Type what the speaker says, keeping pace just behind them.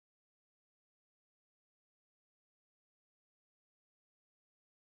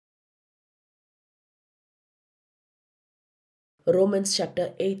Romans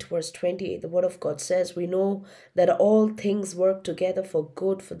chapter 8 verse 28, the word of God says, we know that all things work together for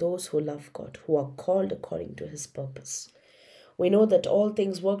good for those who love God, who are called according to his purpose. We know that all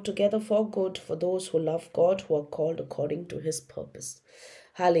things work together for good for those who love God, who are called according to his purpose.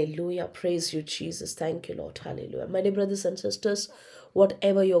 Hallelujah. Praise you, Jesus. Thank you, Lord. Hallelujah. My dear brothers and sisters,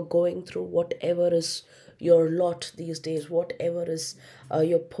 whatever you're going through, whatever is your lot these days, whatever is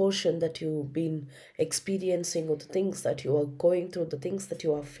your portion that you've been experiencing, or the things that you are going through, the things that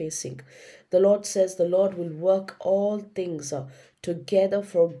you are facing, the Lord says the Lord will work all things together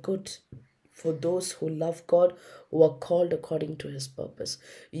for good for those who love God, who are called according to his purpose.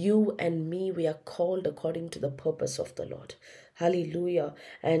 You and me, we are called according to the purpose of the Lord. Hallelujah.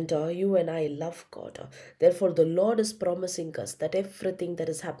 And you and I love God. Therefore, the Lord is promising us that everything that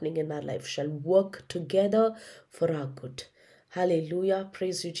is happening in our life shall work together for our good. Hallelujah.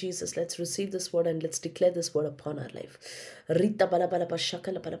 Praise you, Jesus. Let's receive this word and let's declare this word upon our life. Rita bala bala ba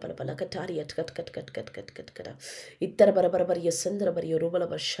shakala bala bala bala katari at kat kat kat kat kat kat kat. Ittara bara bara bara yasandra bara yorubala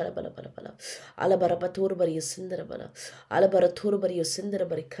ba shara bala bala bala. Ala bara batur bara yasandra bala. Ala bara tur bara yasandra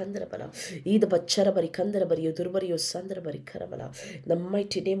bara kandra bala. Ida bachara bara kandra bara yodur bara yosandra bara karabala. In the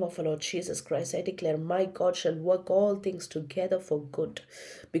mighty name of our Lord Jesus Christ, I declare, my God shall work all things together for good,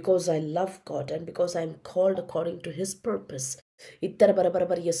 because I love God and because I am called according to his purpose. Ittara bara bara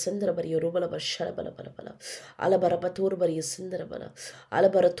bara yasandra bara yorubala ba shara bala bala bala. Ala bara batur bara yasandra bala. Ala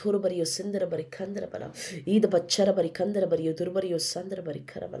bara tur bara yosandra bara kandra bala. Ida bachara bara kandra bara yodur bara yosandra bara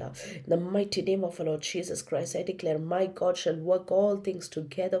karabala. In the mighty name of our Lord Jesus Christ, I declare, my God shall work all things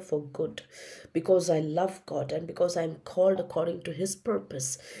together for good, because I love God and because I am called according to his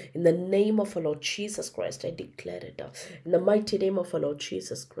purpose. In the name of our Lord Jesus Christ, I declare it. In the mighty name of our Lord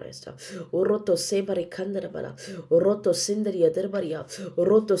Jesus Christ. Oroto sebari kandarabala. Oroto sindri adirbaria.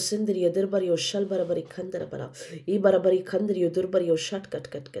 Oroto sindri adirbario shalbarabari kandarabala. Ibarabari kandri adurbario shat kat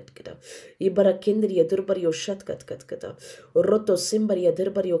kat kat kat. Ibara kindri adurbario shat kat kat kat. Oroto simbari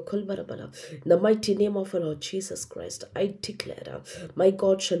adirbario kulbarabala. In the mighty name of our Lord Jesus Christ, I declare, my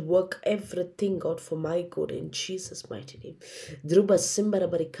God shall work everything, God, for my good in Jesus' mighty name. Druba simbara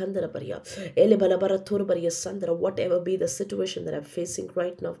bari kandara baria. Ele balabara tur baria sandra. Whatever be the situation that I'm facing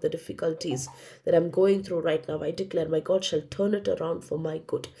right now, the difficulties that I'm going through right now, I declare, my God shall turn it around for my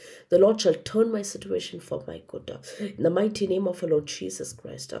good. The Lord shall turn my situation for my good. In the mighty name of our Lord Jesus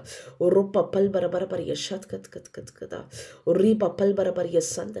Christ. Urupa palbara barabaria shat kat kat kat kat. Uriba palbara baria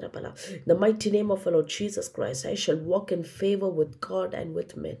sandra bala. In the mighty name of our Lord Jesus Christ, I shall walk in favor with God and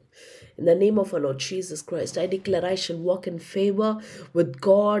with men. In the name of our Lord Jesus Christ, I declare I shall walk in favor with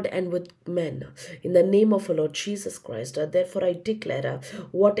God and with men. In the name of our Lord Jesus Christ, therefore I declare,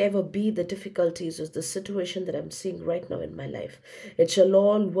 whatever be the difficulties or the situation that I'm seeing right now in my life, it shall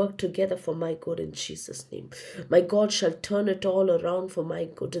all work together for my good in Jesus' name. My God shall turn it all around for my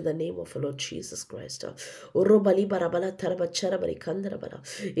good in the name of our Lord Jesus Christ. Urubali barabala tarabachara bari kandarabala.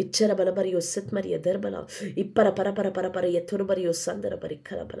 Ichara balabari ositmari aderbala. Ipara para para para para yaturabari osandara bari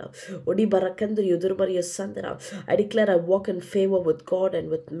karabala. Odi barakandri udurubari osandara. I declare I walk in favor with God and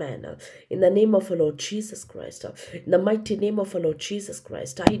with man. In the name of our Lord Jesus Christ. In the mighty name of our Lord Jesus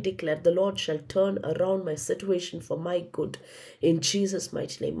Christ, I declare the Lord shall turn around my situation for my good. In Jesus'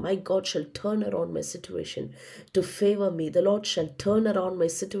 mighty name, my God shall turn around my situation to favor me. The Lord shall turn around my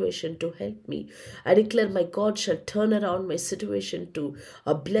situation to help me. I declare my God shall turn around my situation to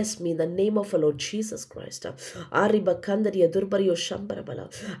bless me in the name of our Lord Jesus Christ. I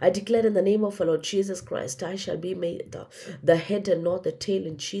declare in the name of our Lord Jesus Christ, I shall be made the head and not the tail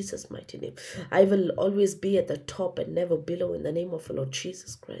in Jesus' mighty name. I will always be at the top and never below in the name of our Lord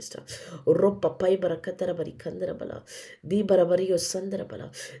Jesus Christ. Ropa pai barakatara bari kandara bala. Di barabario sandara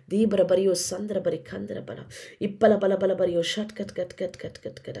bala. Di barabario sandara bari kandara bala. Ippala bala bala bario shat kat kat kat kat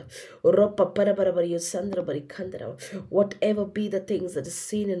kat kat. Ropa para barabario sandara bari kandara. Whatever be the things that is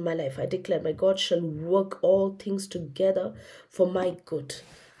seen in my life, I declare my God shall work all things together for my good.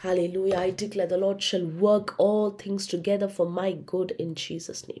 Hallelujah. I declare the Lord shall work all things together for my good in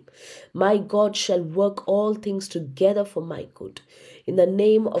Jesus' name. My God shall work all things together for my good. In the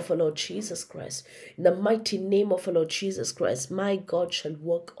name of our Lord Jesus Christ. In the mighty name of our Lord Jesus Christ. My God shall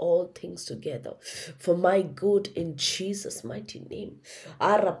work all things together for my good in Jesus' mighty name.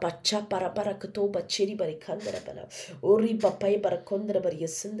 Arapacha parapara katoba chiri bari kandara bala. Ori papai barakondra bari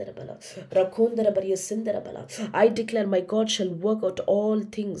yasindara bala. Rakondra bari yasindara bala. I declare my God shall work out all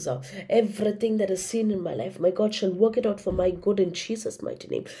things. Everything that is seen in my life, my God shall work it out for my good in Jesus' mighty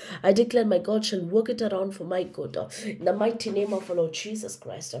name. I declare my God shall work it around for my good. In the mighty name of our Lord Jesus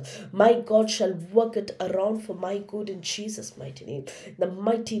Christ. My God shall work it around for my good in Jesus' mighty name. The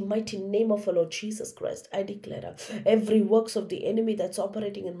mighty, mighty name of our Lord Jesus Christ, I declare every works of the enemy that's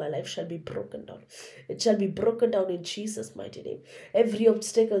operating in my life shall be broken down. It shall be broken down in Jesus' mighty name. Every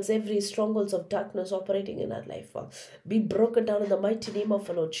obstacles, every strongholds of darkness operating in our life be broken down in the mighty name of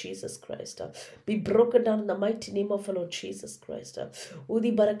our Lord Jesus Christ. Be broken down in the mighty name of our Lord Jesus Christ.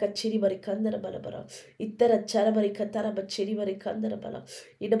 Udi barakachiri barikandara balabara. Ittara charabari katara bachiri barikandara bala.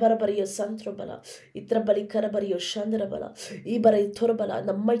 Idabara bariyo santro bala. Itra balikara bariyo shandara bala. Ibara itora bala. In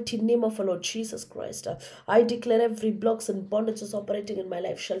the mighty name of our Lord Jesus Christ, I declare every blocks and bondages operating in my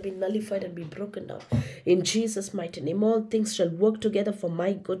life shall be nullified and be broken down. In Jesus' mighty name, all things shall work together for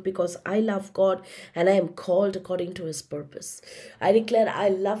my good because I love God and I am called according to his purpose. I declare I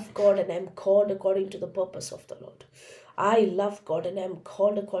love God and I am called according to the purpose of the Lord. I love God and I am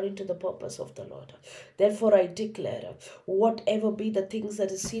called according to the purpose of the Lord. Therefore, I declare, whatever be the things that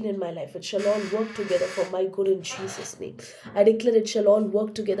is seen in my life, it shall all work together for my good in Jesus' name. I declare it shall all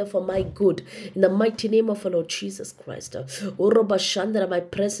work together for my good in the mighty name of our Lord Jesus Christ. Oroba Shandara, my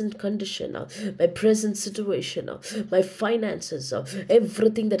present condition, my present situation, my finances,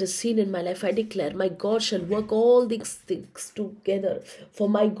 everything that is seen in my life, I declare, my God shall work all these things together for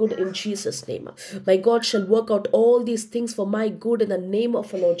my good in Jesus' name. My God shall work out all these things for my good in the name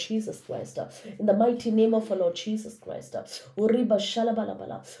of our Lord Jesus Christ. In the mighty name of our Lord Jesus Christ. Uriba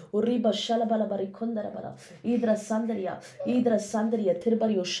shalabalabala. Uriba shalabalabari kondarabala. Idra sandaria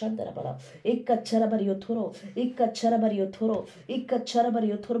tirbario shandarabala. Ikka charabario toro. Ikka charabario toro. Ikka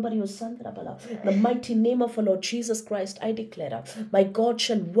charabario torbario sandarabala. The mighty name of our Lord Jesus Christ, I declare, my God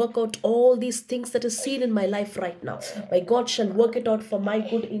shall work out all these things that is seen in my life right now. My God shall work it out for my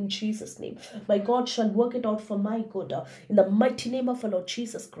good in Jesus' name. My God shall work it out for my good in the mighty name of our Lord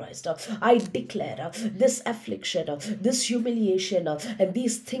Jesus Christ. I declare this affliction, this humiliation, and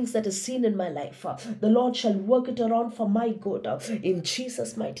these things that is seen in my life, the Lord shall work it around for my good in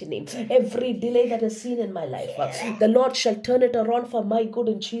Jesus' mighty name. Every delay that is seen in my life, the Lord shall turn it around for my good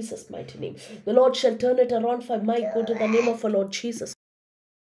in Jesus' mighty name. The Lord shall turn it around for my good in the name of our Lord Jesus.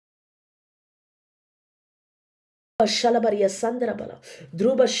 Shalabaria Sandarabala,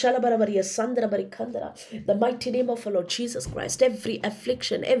 Druba Shalabarabaria Sandarabari Kandara, the mighty name of our Lord Jesus Christ. Every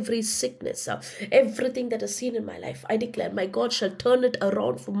affliction, every sickness, everything that is seen in my life, I declare my God shall turn it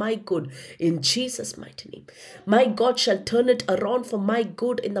around for my good in Jesus' mighty name. My God shall turn it around for my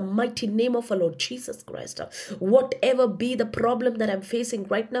good in the mighty name of our Lord Jesus Christ. Whatever be the problem that I'm facing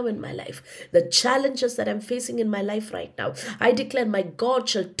right now in my life, the challenges that I'm facing in my life right now, I declare my God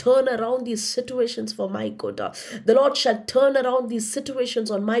shall turn around these situations for my good. The Lord shall turn around these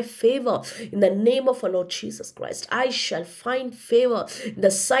situations on my favor in the name of our Lord Jesus Christ. I shall find favor in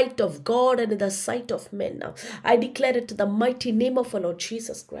the sight of God and in the sight of men. I declare it in the mighty name of our Lord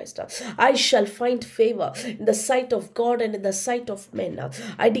Jesus Christ. I shall find favor in the sight of God and in the sight of men.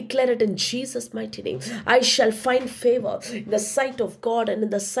 I declare it in Jesus' mighty name. I shall find favor in the sight of God and in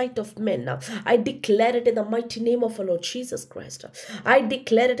the sight of men. I declare it in the mighty name of our Lord Jesus Christ. I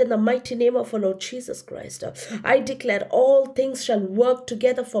declare it in the mighty name of our Lord Jesus Christ. I declare all things shall work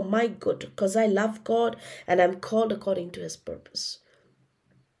together for my good because I love God and I'm called according to his purpose.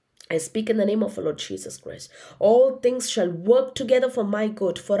 I speak in the name of our Lord Jesus Christ. All things shall work together for my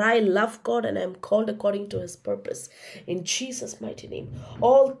good, for I love God and I am called according to his purpose. In Jesus' mighty name.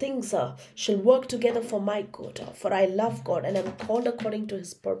 All things shall work together for my good, for I love God and I am called according to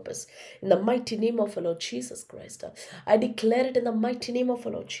his purpose. In the mighty name of our Lord Jesus Christ. I declare it in the mighty name of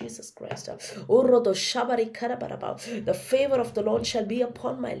our Lord Jesus Christ. The favor of the Lord shall be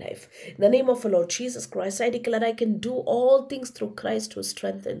upon my life. In the name of our Lord Jesus Christ, I declare I can do all things through Christ who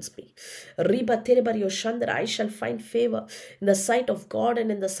strengthens me. I shall find favor in the sight of God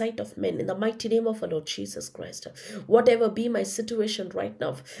and in the sight of men in the mighty name of our Lord Jesus Christ. Whatever be my situation right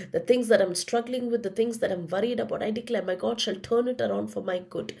now, the things that I'm struggling with, the things that I'm worried about, I declare my God shall turn it around for my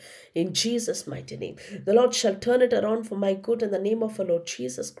good in Jesus' mighty name. The Lord shall turn it around for my good in the name of our Lord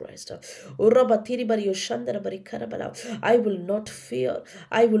Jesus Christ. I will not fear.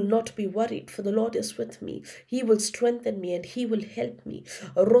 I will not be worried, for the Lord is with me. He will strengthen me and he will help me.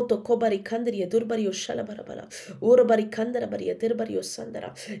 The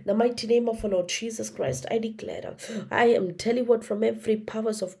mighty name of our Lord Jesus Christ, I declare, I am delivered from every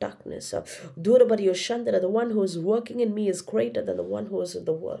powers of darkness. The one who is working in me is greater than the one who is in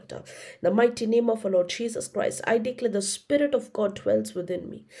the world. The mighty name of our Lord Jesus Christ, I declare the Spirit of God dwells within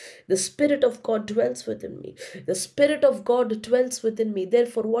me. The Spirit of God dwells within me. The Spirit of God dwells within me.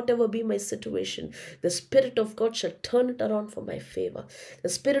 Therefore, whatever be my situation, the Spirit of God shall turn it around for my favor. The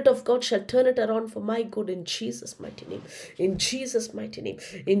Spirit Spirit of God shall turn it around for my good in Jesus' mighty name. In Jesus' mighty name.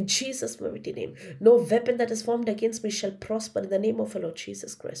 In Jesus' mighty name. No weapon that is formed against me shall prosper in the name of our Lord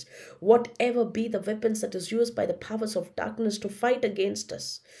Jesus Christ. Whatever be the weapons that is used by the powers of darkness to fight against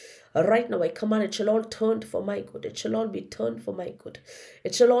us, right now I command it shall all turn for my good. It shall all be turned for my good.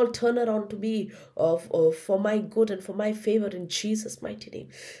 It shall all turn around to be for my good and for my favor in Jesus' mighty name.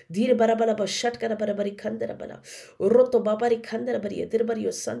 Dire barabala bashatkara barabari kandara bala. Roto babari kandara bari edirbari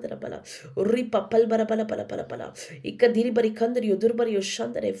yosandara bala. Ripa palbara bala bala bala bala. Ika diribari kandari yodurbari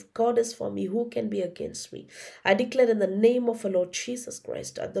yoshandara. If God is for me, who can be against me? I declare in the name of our Lord Jesus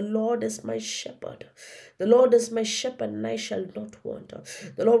Christ that the Lord is my shepherd. The Lord is my shepherd and I shall not want.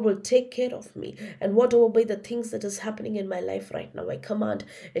 The Lord will take care of me, and whatever be the things that is happening in my life right now, I command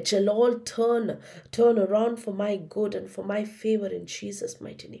it shall all turn around for my good and for my favor in Jesus'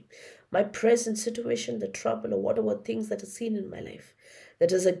 mighty name. My present situation, the trouble, or whatever things that are seen in my life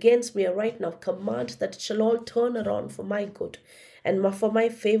that is against me right now, command that it shall all turn around for my good and for my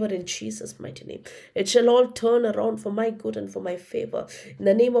favor in Jesus' mighty name. It shall all turn around for my good and for my favor. In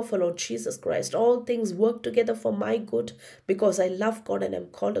the name of our Lord Jesus Christ, all things work together for my good because I love God and am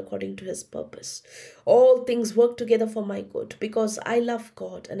called according to his purpose. All things work together for my good because I love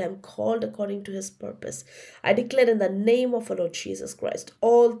God and am called according to his purpose. I declare in the name of our Lord Jesus Christ,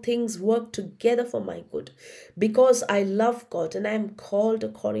 all things work together for my good because I love God and I am called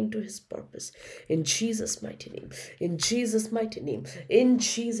according to his purpose. In Jesus' mighty name. In Jesus' mighty name. In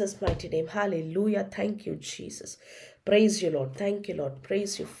Jesus' mighty name. Hallelujah. Thank you, Jesus. Praise you, Lord. Thank you, Lord.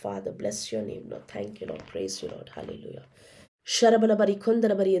 Praise you, Father. Bless your name, Lord. Thank you, Lord. Praise you, Lord. Hallelujah.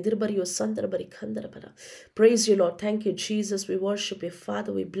 Praise you, Lord. Thank you, Jesus. We worship you,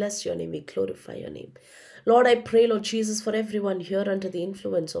 Father. We bless your name. We glorify your name. Lord, I pray, Lord Jesus, for everyone here under the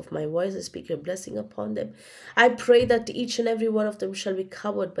influence of my voice. I speak your blessing upon them. I pray that each and every one of them shall be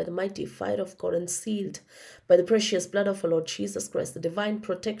covered by the mighty fire of God and sealed by the precious blood of our Lord Jesus Christ. The divine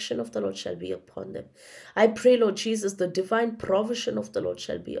protection of the Lord shall be upon them. I pray, Lord Jesus, the divine provision of the Lord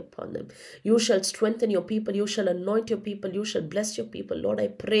shall be upon them. You shall strengthen your people. You shall anoint your people. You shall bless your people. Lord, I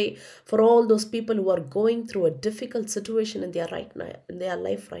pray for all those people who are going through a difficult situation in their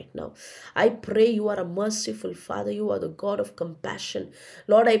life right now. I pray you are a merciful Father. You are the God of compassion.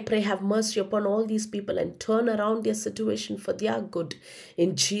 Lord, I pray have mercy upon all these people and turn around their situation for their good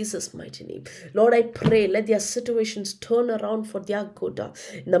in Jesus' mighty name. Lord, I pray let their situations turn around for their good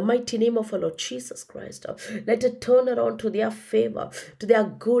in the mighty name of our Lord Jesus Christ. Let it turn around to their favor, to their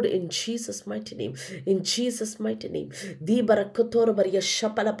good in Jesus' mighty name. In Jesus' mighty name.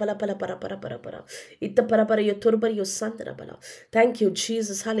 Thank you,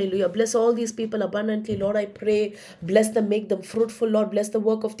 Jesus. Hallelujah. Bless all these people abundantly, Lord. I pray, bless them, make them fruitful, Lord. Bless the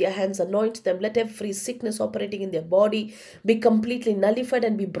work of their hands, anoint them. Let every sickness operating in their body be completely nullified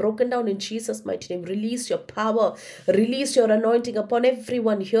and be broken down in Jesus' mighty name. Release your power, release your anointing upon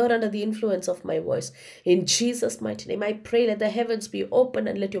everyone here under the influence of my voice. In Jesus' mighty name, I pray, let the heavens be open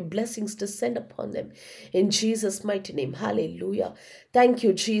and let your blessings descend upon them. In Jesus' mighty name, hallelujah. Thank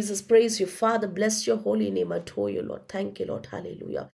you, Jesus. Praise you, Father. Bless your holy name. Adore you, Lord. Thank you, Lord. Hallelujah.